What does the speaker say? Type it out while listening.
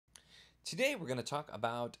Today we're going to talk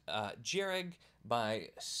about Jhereg by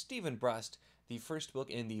Stephen Brust, the first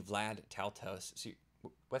book in the Vlad Taltos series.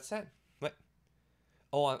 What's that? What?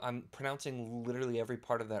 Oh, I'm pronouncing literally every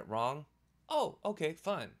part of that wrong? Oh, okay,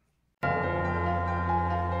 fun.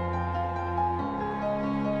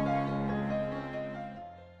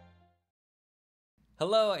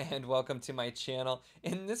 Hello and welcome to my channel.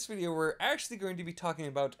 In this video, we're actually going to be talking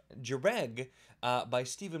about Jhereg by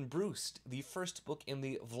Stephen Brust, the first book in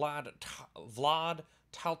the Vlad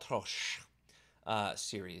Taltos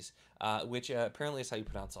series, which apparently is how you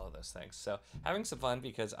pronounce all of those things. So having some fun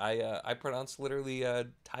because I pronounce literally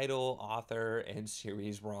title, author, and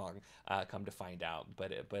series wrong. Come to find out,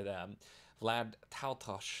 but Vlad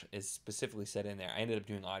Taltos is specifically said in there. I ended up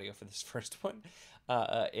doing audio for this first one,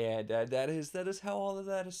 and that is how all of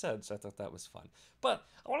that is said. So I thought that was fun. But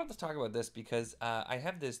I wanted to talk about this because I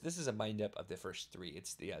have this. This is a bind up of the first three.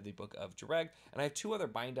 It's the book of Jhereg, and I have two other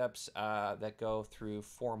bind ups that go through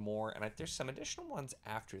four more, and there's some additional ones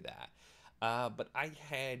after that. But I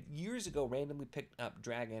had years ago randomly picked up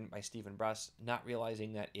Dragon by Stephen Brust, not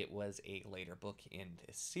realizing that it was a later book in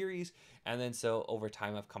this series. And then so over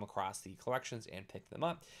time, I've come across the collections and picked them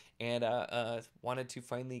up, and wanted to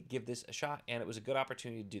finally give this a shot. And it was a good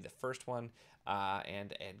opportunity to do the first one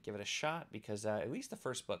and give it a shot because at least the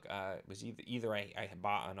first book was either I had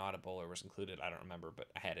bought on Audible or was included. I don't remember, but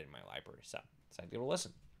I had it in my library, so I gave it a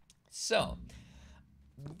listen. So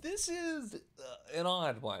this is an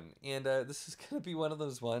odd one, and this is going to be one of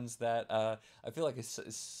those ones that I feel like is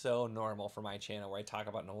so normal for my channel, where I talk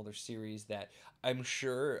about an older series that I'm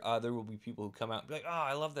sure there will be people who come out and be like, oh,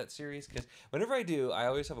 I love that series, because whenever I do, I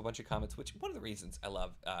always have a bunch of comments, which one of the reasons I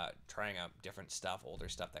love trying out different stuff, older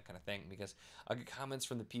stuff, that kind of thing, because I'll get comments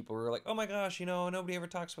from the people who are like, oh my gosh, nobody ever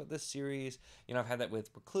talks about this series. I've had that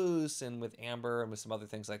with Recluse and with Amber and with some other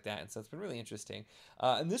things like that, and so it's been really interesting.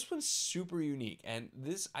 And this one's super unique, and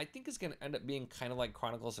this I think is going to end up being kind of like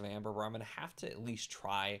Chronicles of Amber, where I'm going to have to at least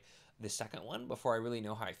try the second one before I really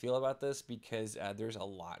know how I feel about this, because there's a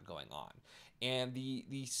lot going on. And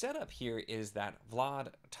the setup here is that Vlad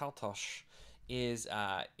Taltos is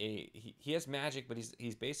he has magic, but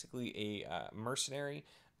he's basically a mercenary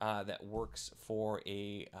that works for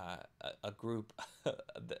a group,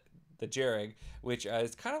 the Jhereg, which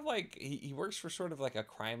is kind of like he works for sort of like a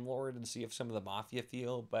crime lord, and see if some of the mafia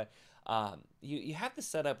feel. But you have the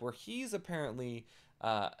setup where he's apparently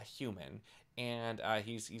a human, and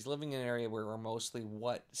he's living in an area where we're mostly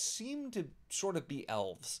what seem to sort of be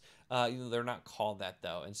elves. They're not called that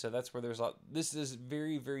though, and so that's where this is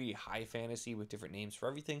very, very high fantasy with different names for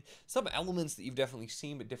everything. Some elements that you've definitely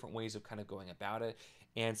seen, but different ways of kind of going about it.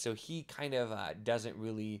 And so he kind of doesn't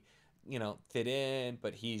really fit in,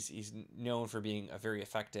 but he's known for being a very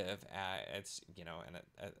effective an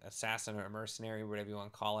assassin or a mercenary, whatever you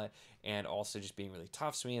want to call it, and also just being really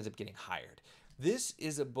tough, so he ends up getting hired. This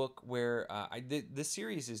is a book where this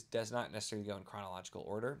series does not necessarily go in chronological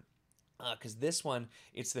order, because this one,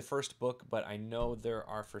 it's the first book, but I know there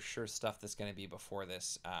are for sure stuff that's going to be before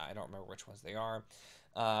this. I don't remember which ones they are.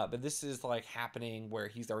 But this is like happening where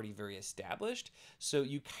he's already very established. So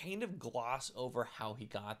you kind of gloss over how he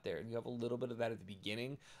got there. You have a little bit of that at the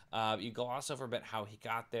beginning. You gloss over a bit how he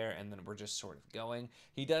got there, and then we're just sort of going.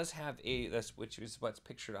 He does have which is what's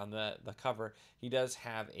pictured on the cover. He does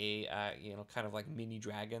have a kind of like mini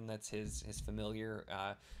dragon that's his familiar,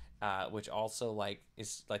 which also like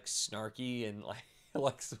is like snarky and like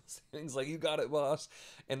like things like, you got it, boss,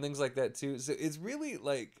 and things like that too. So it's really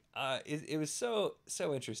like it was so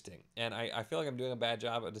interesting, and I feel like I'm doing a bad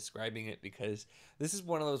job of describing it, because this is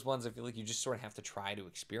one of those ones I feel like you just sort of have to try to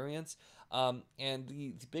experience. And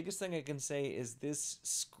the biggest thing I can say is this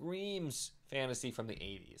screams fantasy from the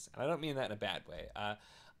 80s, and I don't mean that in a bad way.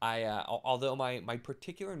 Although my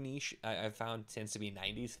particular niche I've found tends to be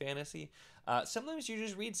 90s fantasy. Sometimes you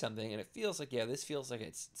just read something and it feels like, yeah, this feels like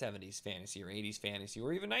it's 70s fantasy or 80s fantasy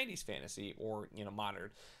or even 90s fantasy, or modern.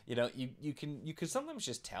 You can sometimes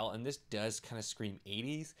just tell, and this does kind of scream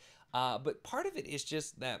 80s. But part of it is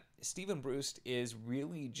just that Stephen Brust is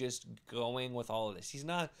really just going with all of this. He's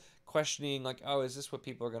not questioning like, oh, is this what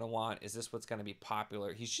people are going to want? Is this what's going to be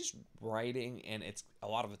popular? He's just writing, and a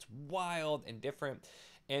lot of it's wild and different.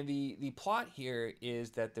 And the plot here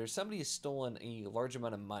is that there's somebody who's stolen a large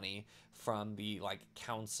amount of money from the like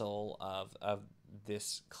council of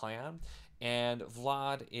this clan, and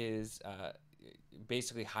Vlad is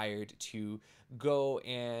basically hired to go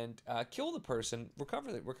and kill the person,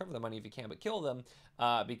 recover the money if you can, but kill them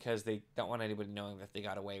because they don't want anybody knowing that they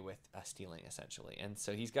got away with stealing, essentially. And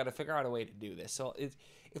so he's got to figure out a way to do this. So it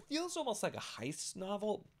feels almost like a heist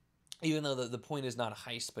novel. even though the point is not a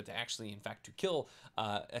heist, but to actually, in fact, to kill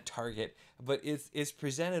a target. But it's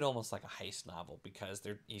presented almost like a heist novel because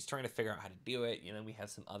he's trying to figure out how to do it. You know, we have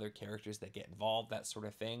some other characters that get involved, that sort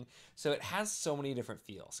of thing. So it has so many different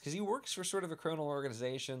feels because he works for sort of a criminal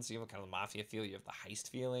organization. So you have kind of the mafia feel, you have the heist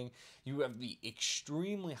feeling, you have the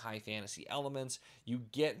extremely high fantasy elements. You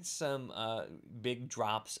get some big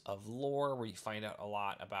drops of lore where you find out a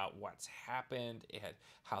lot about what's happened,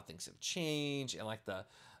 how things have changed, and like the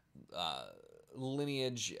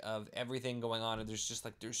lineage of everything going on, and there's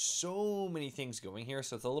so many things going here,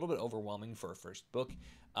 so it's a little bit overwhelming for a first book,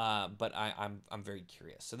 but I'm very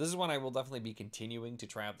curious. So this is one I will definitely be continuing to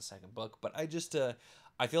try out the second book, but I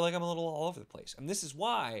feel like I'm a little all over the place, and this is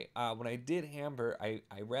why when I did Amber, I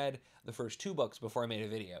read the first 2 books before I made a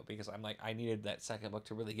video, because I'm like, I needed that second book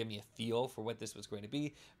to really give me a feel for what this was going to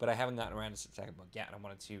be, but I haven't gotten around to the second book yet, and I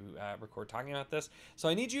wanted to record talking about this. So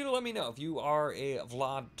I need you to let me know if you are a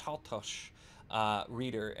Vlad Tolstoy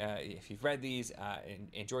reader, if you've read these and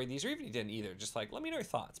enjoyed these, or even if you didn't either, just like let me know your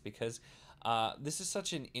thoughts, because this is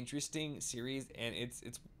such an interesting series, and it's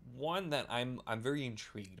one that I'm very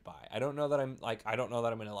intrigued by. I don't know that I'm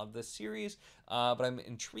gonna love this series, but I'm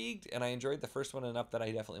intrigued, and I enjoyed the first one enough that I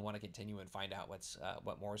definitely want to continue and find out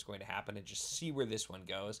what more is going to happen and just see where this one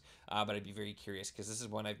goes. But I'd be very curious because this is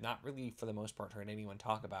one I've not really, for the most part, heard anyone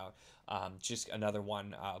talk about. Just another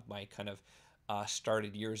one of my kind of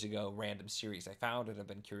started years ago random series I found and I've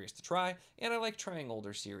been curious to try, and I like trying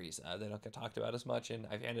older series. They don't get talked about as much, and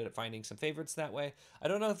I've ended up finding some favorites that way. I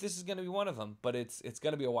don't know if this is going to be one of them, but it's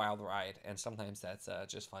going to be a wild ride, and sometimes that's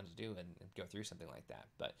just fun to do and go through something like that.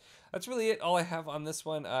 But that's really it, all I have on this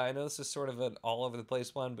one. I know this is sort of an all over the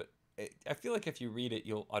place one, but I feel like if you read it,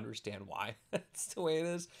 you'll understand why it's the way it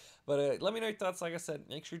is. But let me know your thoughts. Like I said,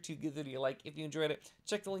 make sure to give the video a like if you enjoyed it.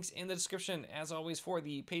 Check the links in the description, as always, for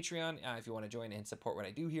the Patreon if you want to join and support what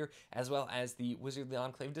I do here, as well as the Wizardly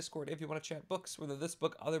Enclave Discord if you want to chat books, whether this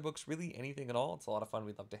book, other books, really anything at all. It's a lot of fun.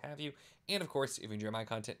 We'd love to have you. And of course, if you enjoy my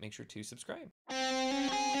content, make sure to subscribe.